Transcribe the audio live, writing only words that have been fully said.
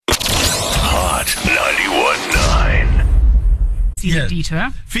CBD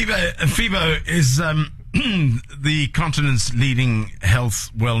tour. FIBO is the continent's leading health,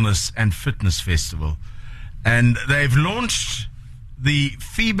 wellness and fitness festival. And they've launched the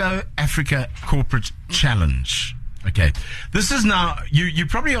FIBO Africa Corporate Challenge. Okay. This is now, you're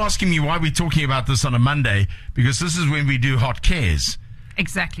probably asking me why we're talking about this on a Monday, because this is when we do Hot Cares.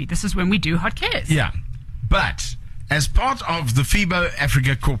 Exactly. This is when we do Hot Cares. Yeah. But as part of the FIBO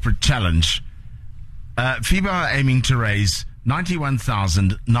Africa Corporate Challenge, FIBO are aiming to raise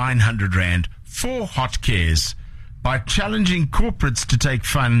 91,900 Rand for Hot Cares by challenging corporates to take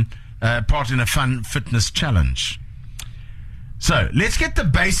part in a fun fitness challenge. So let's get the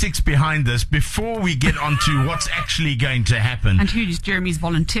basics behind this before we get on to what's actually going to happen. And who's Jeremy's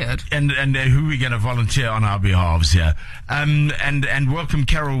volunteered. And who we're going to volunteer on our behalves here. And welcome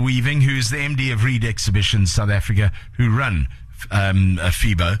Carol Weaving, who is the MD of Reed Exhibitions South Africa, who run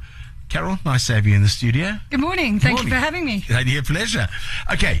FIBO. Carol, nice to have you in the studio. Good morning. Thank you for having me. Idea, pleasure.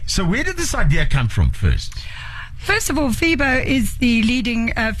 Okay, so where did this idea come from first? First of all, FIBO is the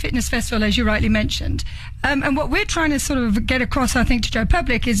leading fitness festival, as you rightly mentioned. And what we're trying to sort of get across, I think, to Joe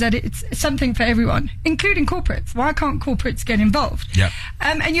Public is that it's something for everyone, including corporates. Why can't corporates get involved? Yeah.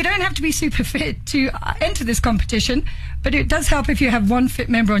 And you don't have to be super fit to enter this competition, but it does help if you have one fit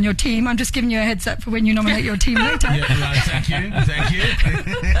member on your team. I'm just giving you a heads up for when you nominate your team later. Yeah, right, thank you.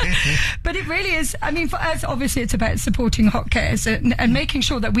 But it really is, I mean, for us, obviously, it's about supporting Hot Cares and making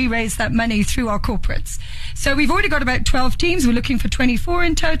sure that we raise that money through our corporates. So we've already got about 12 teams. We're looking for 24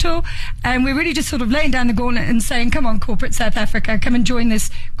 in total. And we're really just sort of laying down the gauntlet and saying, come on, corporate South Africa, come and join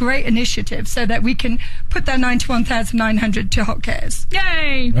this great initiative so that we can put that 91,900 to Hot Cares.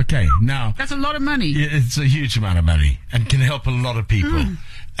 Yay! Okay, now... That's a lot of money. It's a huge amount of money and can help a lot of people.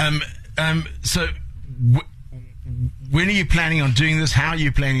 So... when are you planning on doing this? How are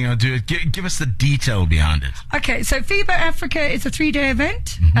you planning on doing it? Give us the detail behind it. Okay, so FIBO Africa is a 3-day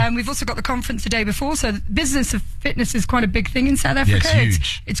event. We've also got the conference the day before, so the business of fitness is quite a big thing in South Africa. Yeah, it's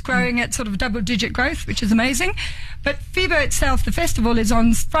huge. It's growing at sort of double-digit growth, which is amazing. But FIBO itself, the festival, is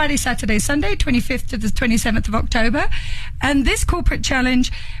on Friday, Saturday, Sunday, 25th to the 27th of October. And this corporate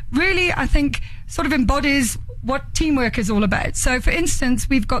challenge really, I think, sort of embodies what teamwork is all about. So, for instance,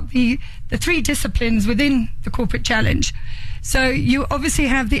 we've got the 3 disciplines within the corporate challenge. So you obviously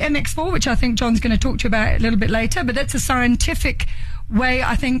have the MX4, which I think John's going to talk to you about a little bit later, but that's a scientific way,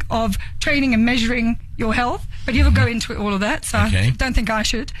 I think, of training and measuring your health. But you'll go into all of that, so okay. I don't think I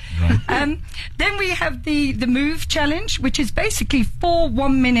should. Right. Then we have the Move Challenge, which is basically 4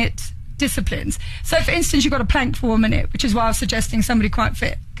 1-minute disciplines. So, for instance, you've got a plank for 1 minute, which is why I was suggesting somebody quite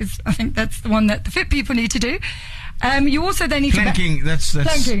fit, because I think that's the one that the fit people need to do. You also then need planking, that's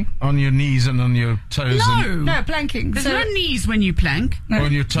planking. On your knees and on your toes. No, planking. There's no knees when you plank. No.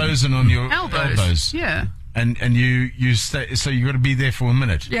 On your toes and on your elbows. Yeah. And you stay, so you've got to be there for 1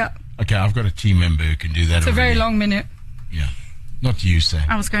 minute. Yeah. Okay, I've got a team member who can do that. It's a very long minute. Yeah. Not you, Sam.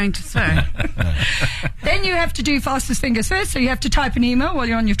 I was going to say. No. Then you have to do fastest fingers first, so you have to type an email while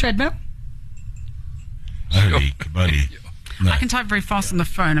you're on your treadmill. Holy buddy. No. I can type very fast on the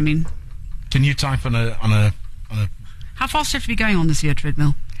phone. I mean, can you type on a? How fast do you have to be going on this year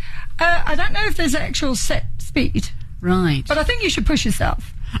treadmill? I don't know if there's an actual set speed. Right. But I think you should push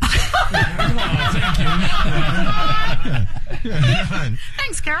yourself.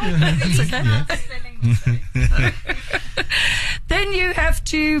 Thanks, Carol. It's okay. Then you have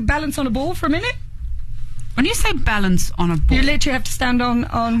to balance on a ball for a minute. When you say balance on a ball, you literally have to stand on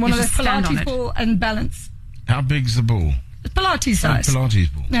one of those Pilates ball and balance. How big's the ball? It's Pilates size.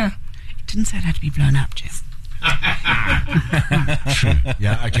 Pilates ball. Yeah. It didn't say it had to be blown up, Jess. True.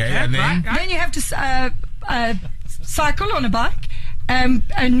 Yeah. Okay. Yeah, and then Then you have to cycle on a bike. And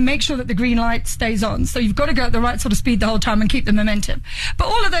make sure that the green light stays on. So you've got to go at the right sort of speed the whole time and keep the momentum. But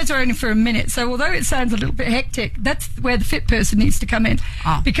all of those are only for a minute. So although it sounds a little bit hectic, that's where the fit person needs to come in.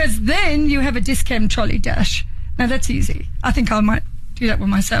 Because then you have a Dis-Chem trolley dash. Now that's easy. I think I might do that with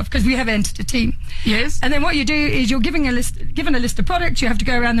myself because we have entered a team. Yes. And then what you do is you're given a list of products. You have to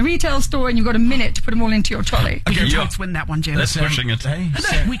go around the retail store and you've got a minute to put them all into your trolley. We can totes win that one, Jim. That's pushing it.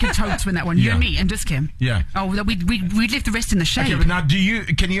 We can totes win that one. You and me and Dis-Chem. Yeah. Oh, we left the rest in the shade. Okay, but now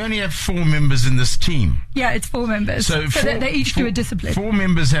can you only have 4 members in this team? Yeah, it's 4 members. So they each do a discipline. 4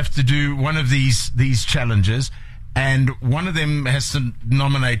 members have to do one of these challenges, and one of them has to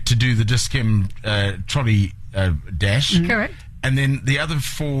nominate to do the Dis-Chem trolley dash. Correct. And then the other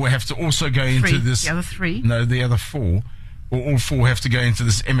 4 have to also go into this. The other 3? No, the other 4, or all 4 have to go into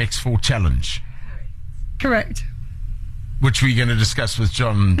this MX4 challenge. Correct. Which we're going to discuss with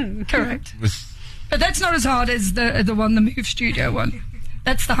John. Correct. But that's not as hard as the Move Studio one.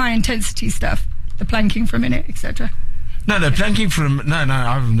 That's the high intensity stuff, the planking for a minute, etc. No, planking from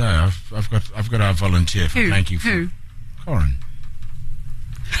I've got our volunteer for Who? planking Who? from Corin.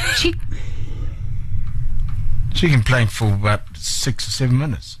 She Can plank for about 6 or 7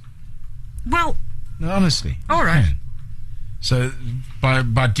 minutes. well, No, honestly. All right. She can. So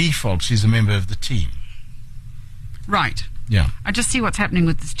by default, she's a member of the team. right. Yeah. I just see what's happening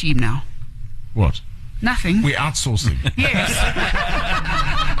with this team now. What? Nothing. We're outsourcing. Yes.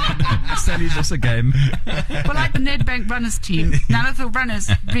 Sally's just a game. Well, like the Nedbank runners team, none of the runners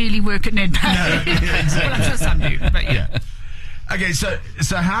really work at Nedbank. Well, I'm sure some do, but yeah. Okay, so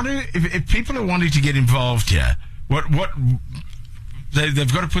how do if people are wanting to get involved here, what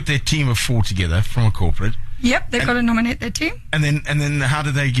they've got to put their team of 4 together from a corporate, Yep, they've got to nominate their team. and then how do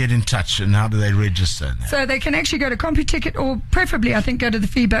they get in touch and how do they register? So they can actually go to CompuTicket or preferably, I think, go to the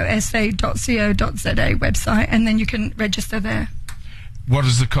fibosa.co.za website and then you can register there. What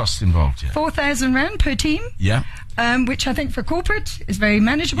is the cost involved here? 4,000 Rand per team. Yeah. Which I think for corporate is very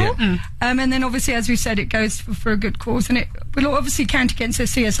manageable. Yeah. And then obviously, as we said, it goes for a good cause, and it will obviously count against their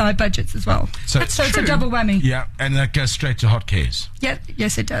CSI budgets as well. So it's a true. double whammy. Yeah, and that goes straight to Hot Cares. Yeah,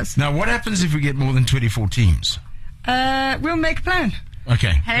 yes, it does. Now, what happens if we get more than 24 teams? We'll make a plan.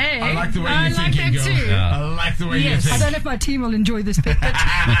 Okay. Hey, I like the way I you're like thinking, that girl. too. I like the way Yes. you're I thinking. don't know if my team will enjoy this bit, but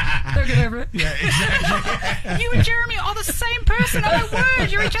they'll get over it. Yeah, exactly. You and Jeremy are the same person. Oh my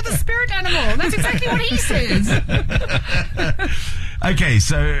word, you're each other's spirit animal. That's exactly what he says. Okay,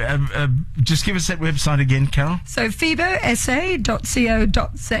 so just give us that website again, Carol. So fibosa.co.za.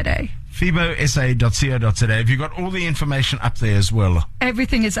 fibosa.co.za. Have you got all the information up there as well?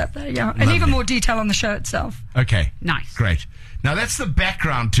 Everything is up there, yeah. And Lovely. even more detail on the show itself. Okay. Nice. Great. Now, that's the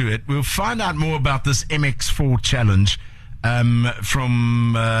background to it. We'll find out more about this MX4 challenge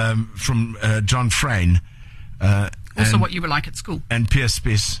from John Frayne. Also, what you were like at school. And Pierce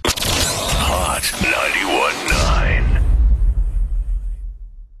Spiss.